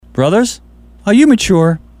Brothers, are you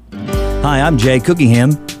mature? Hi, I'm Jay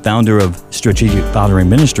Cookingham, founder of Strategic Fathering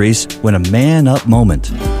Ministries, when a man up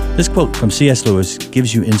moment. This quote from C.S. Lewis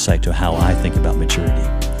gives you insight to how I think about maturity.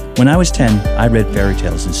 When I was 10, I read fairy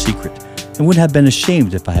tales in secret and would have been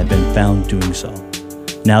ashamed if I had been found doing so.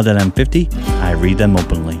 Now that I'm 50, I read them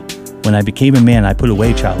openly. When I became a man, I put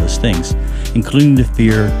away childish things, including the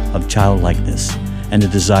fear of childlikeness and the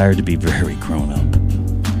desire to be very grown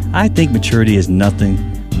up. I think maturity is nothing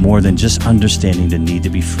more than just understanding the need to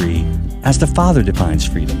be free, as the Father defines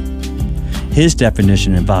freedom. His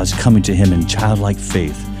definition involves coming to Him in childlike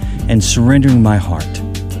faith and surrendering my heart.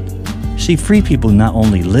 See, free people not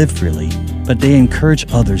only live freely, but they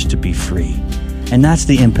encourage others to be free. And that's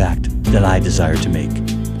the impact that I desire to make.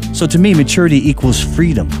 So to me, maturity equals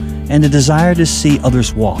freedom and the desire to see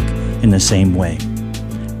others walk in the same way.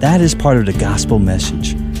 That is part of the gospel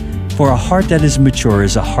message. For a heart that is mature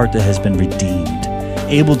is a heart that has been redeemed,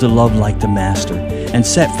 able to love like the Master, and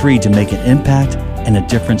set free to make an impact and a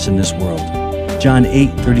difference in this world. John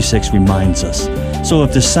 8:36 reminds us, "So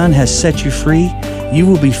if the Son has set you free, you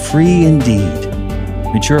will be free indeed."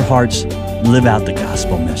 Mature hearts live out the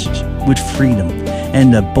gospel message with freedom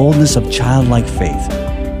and the boldness of childlike faith,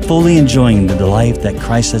 fully enjoying the life that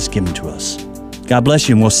Christ has given to us. God bless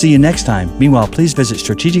you, and we'll see you next time. Meanwhile, please visit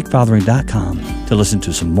strategicfathering.com to listen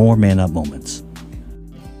to some more Man Up Moments.